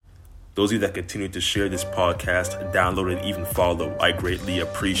Those of you that continue to share this podcast, download and even follow, I greatly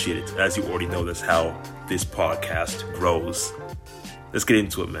appreciate it. As you already know, that's how this podcast grows. Let's get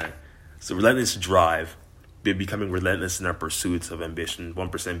into it, man. So Relentless Drive, we're becoming relentless in our pursuits of ambition,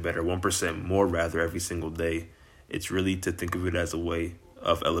 1% better, 1% more rather every single day. It's really to think of it as a way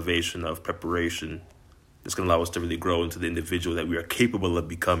of elevation, of preparation. It's going to allow us to really grow into the individual that we are capable of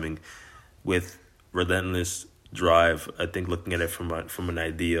becoming with Relentless Drive. I think looking at it from an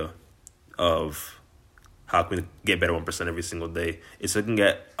idea of how can we get better 1% every single day. It's looking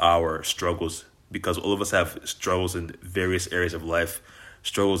at our struggles, because all of us have struggles in various areas of life,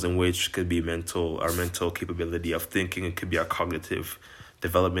 struggles in which could be our mental capability of thinking. It could be our cognitive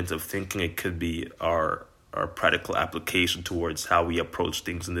development of thinking. It could be our practical application towards how we approach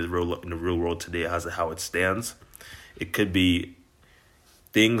things in the real world today as how it stands. It could be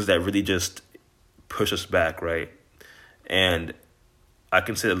things that really just push us back, right? And I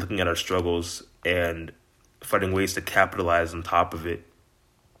can say that looking at our struggles and finding ways to capitalize on top of it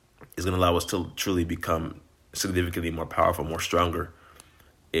is going to allow us to truly become significantly more powerful, more stronger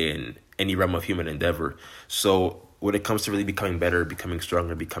in any realm of human endeavor. So when it comes to really becoming better, becoming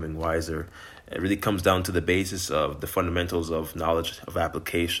stronger, becoming wiser, it really comes down to the basis of the fundamentals of knowledge, of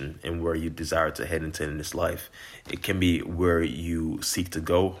application, and where you desire to head into in this life. It can be where you seek to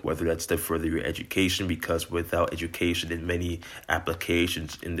go, whether that's to further your education, because without education in many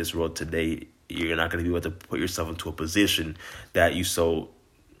applications in this world today, you're not going to be able to put yourself into a position that you so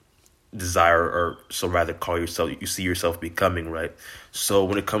desire, or so rather you see yourself becoming, right? So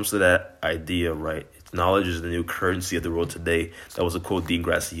when it comes to that idea, right, knowledge is the new currency of the world today. That was a quote Dean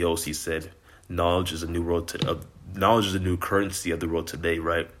Graziosi said. Knowledge is a new currency of the world today,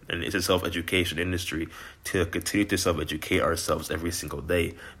 right? And it's a self-education industry to continue to self-educate ourselves every single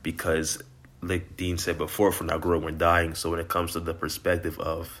day, because like Dean said before, if we're not growing, we're dying. So when it comes to the perspective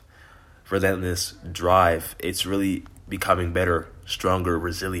of Relentless Drive, it's really becoming better, stronger,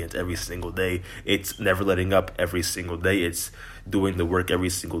 resilient every single day. It's never letting up every single day. It's doing the work every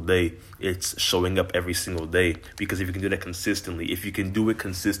single day. It's showing up every single day. Because if you can do that consistently, if you can do it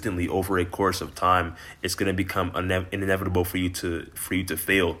consistently over a course of time, it's going to become inevitable for you to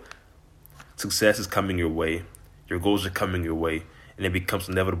fail. Success is coming your way. Your goals are coming your way. And it becomes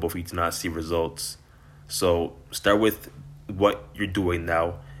inevitable for you to not see results. So start with what you're doing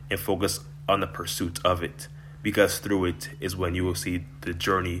now and focus on the pursuit of it. Because through it is when you will see the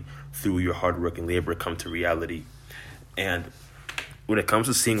journey through your hard work and labor come to reality. And when it comes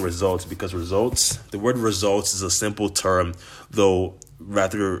to seeing results, because the word results is a simple term, though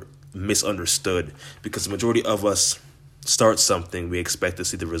rather misunderstood, because the majority of us start something, we expect to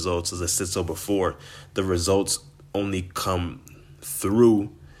see the results. As I said so before, the results only come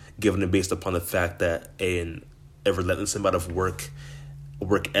through given and based upon the fact that a relentless amount of work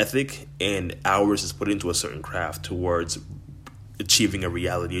ethic and hours is put into a certain craft towards achieving a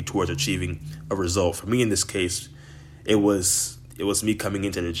reality, towards achieving a result. For me in this case, it was me coming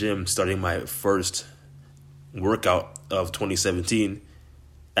into the gym, starting my first workout of 2017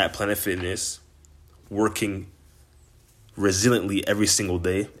 at Planet Fitness, working resiliently every single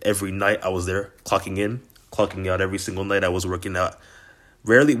day. Every night I was there, clocking in, clocking out every single night I was working out.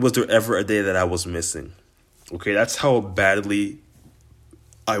 Rarely was there ever a day that I was missing. Okay, that's how badly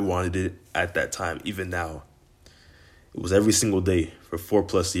I wanted it at that time. Even now, it was every single day for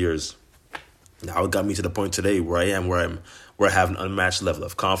 4+ years. Now it got me to the point today where I am, where I have an unmatched level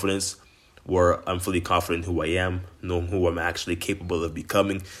of confidence, where I'm fully confident in who I am, knowing who I'm actually capable of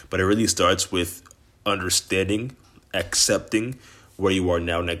becoming. But it really starts with understanding, accepting where you are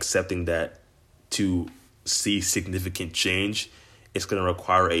now, and accepting that to see significant change, it's going to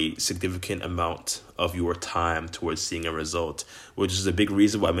require a significant amount of your time towards seeing a result, which is a big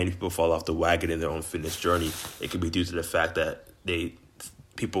reason why many people fall off the wagon in their own fitness journey. It could be due to the fact that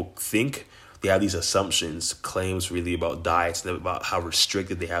people think they have these assumptions, claims really about diets and about how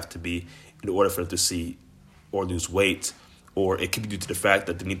restricted they have to be in order for them to see or lose weight. Or it could be due to the fact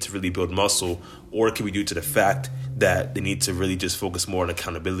that they need to really build muscle, or it could be due to the fact that they need to really just focus more on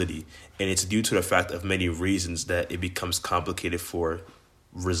accountability. And it's due to the fact of many reasons that it becomes complicated for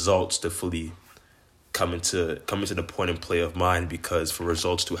results to fully come into the point and play of mind, because for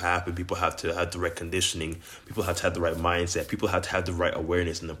results to happen, people have to have the right conditioning, people have to have the right mindset, people have to have the right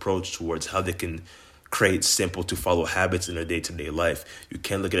awareness and approach towards how they can create simple to follow habits in their day-to-day life. You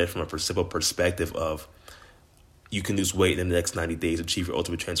can't look at it from a simple perspective of you can lose weight in the next 90 days, achieve your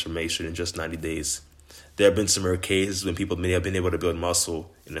ultimate transformation in just 90 days. There have been some rare cases when people may have been able to build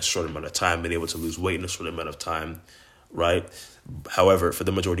muscle in a short amount of time, been able to lose weight in a short amount of time, right? However, for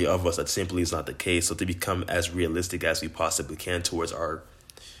the majority of us, that simply is not the case. So to become as realistic as we possibly can towards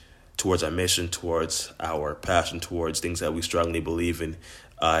towards our mission, towards our passion, towards things that we strongly believe in,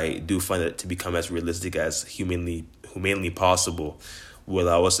 I do find it to become as realistic as humanly possible will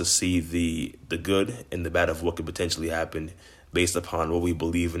allow us to see the good and the bad of what could potentially happen based upon what we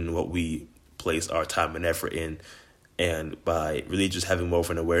believe in, what we place our time and effort in. And by really just having more of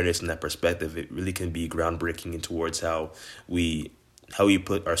an awareness in that perspective, it really can be groundbreaking towards how we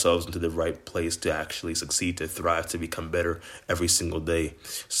put ourselves into the right place to actually succeed, to thrive, to become better every single day.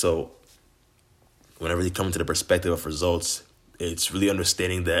 So when I really come to the perspective of results, it's really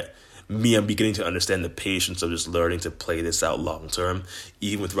understanding that I'm beginning to understand the patience of just learning to play this out long term.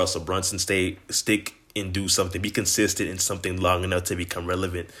 Even with Russell Brunson, stick and do something, be consistent in something long enough to become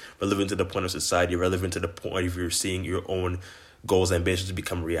relevant to the point of society, relevant to the point of you're seeing your own goals, ambitions to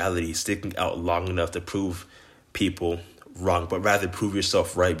become reality, sticking out long enough to prove people wrong, but rather prove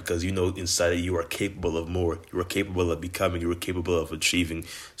yourself right, because you know inside of you are capable of more, you are capable of becoming, you are capable of achieving.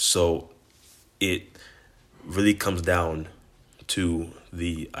 So it really comes down to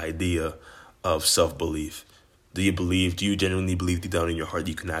the idea of self-belief. Do you genuinely believe deep down in your heart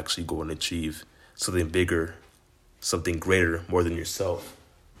that you can actually go and achieve something bigger, something greater, more than yourself?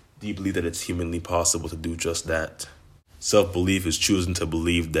 Do you believe that it's humanly possible to do just that? Self-belief is choosing to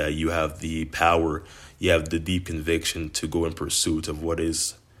believe that you have the power, you have the deep conviction to go in pursuit of what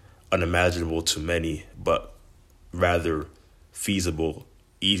is unimaginable to many, but rather feasible,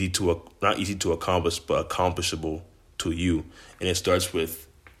 not easy to accomplish, but accomplishable to you. And it starts with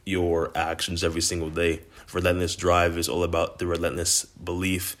your actions every single day. Relentless Drive is all about the relentless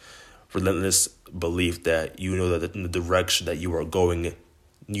belief that you know that in the direction that you are going,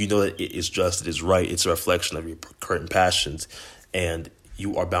 you know that it is just, it is right, it's a reflection of your current passions, and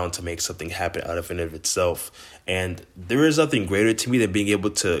you are bound to make something happen out of itself. And there is nothing greater to me than being able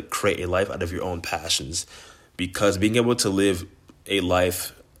to create a life out of your own passions, because being able to live a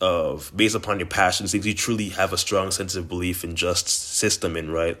life based upon your passions, if you truly have a strong sense of belief in just system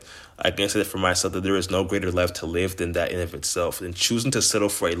and right, I can say that for myself that there is no greater life to live than that in of itself. And choosing to settle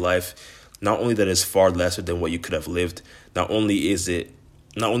for a life, not only that is far lesser than what you could have lived, not only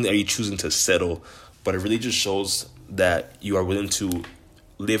are you choosing to settle, but it really just shows that you are willing to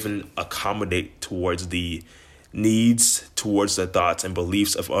live and accommodate towards the needs, towards the thoughts and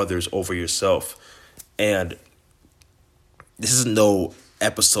beliefs of others over yourself. And this is no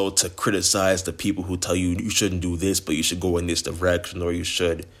episode to criticize the people who tell you shouldn't do this, but you should go in this direction, or you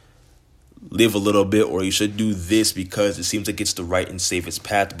should live a little bit, or you should do this because it seems like it's the right and safest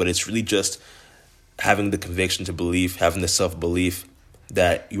path. But it's really just having the conviction to believe, having the self-belief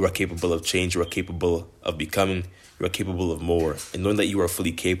that you are capable of change, you are capable of becoming, you are capable of more. And knowing that you are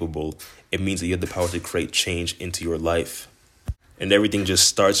fully capable, it means that you have the power to create change into your life. And everything just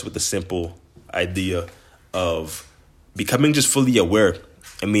starts with the simple idea of becoming just fully aware.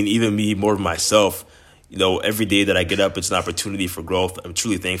 I mean, even me, more of myself, every day that I get up, it's an opportunity for growth. I'm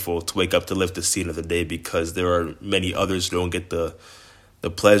truly thankful to wake up to live to see another day, because there are many others who don't get the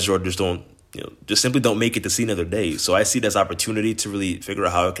pleasure, or just simply don't make it to see another day. So I see it as opportunity to really figure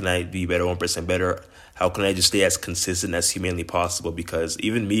out how can I be better, 1% better. How can I just stay as consistent as humanly possible? Because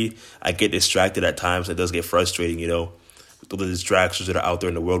even me, I get distracted at times. It does get frustrating, with all the distractions that are out there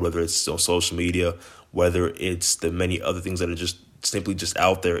in the world, whether it's on social media, whether it's the many other things that are just simply just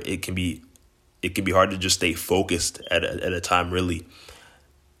out there. It can be hard to just stay focused at a time, really.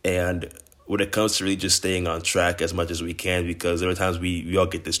 And when it comes to really just staying on track as much as we can, because there are times we all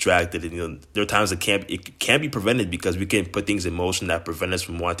get distracted, and there are times it can't be prevented, because we can put things in motion that prevent us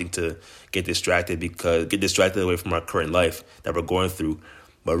from wanting to get distracted away from our current life that we're going through.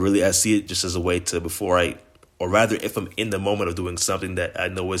 But really, I see it just as a way to, if I'm in the moment of doing something that I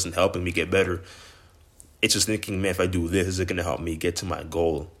know isn't helping me get better, it's just thinking, man, if I do this, is it going to help me get to my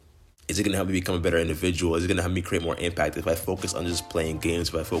goal? Is it going to help me become a better individual? Is it going to help me create more impact if I focus on just playing games,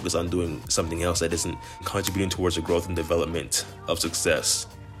 if I focus on doing something else that isn't contributing towards the growth and development of success?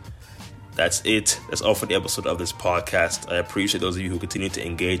 That's it. That's all for the episode of this podcast. I appreciate those of you who continue to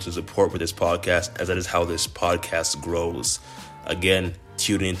engage and support with this podcast, as that is how this podcast grows. Again,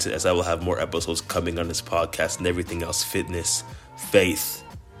 tune in as I will have more episodes coming on this podcast and everything else, fitness, faith,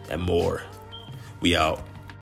 and more. We out.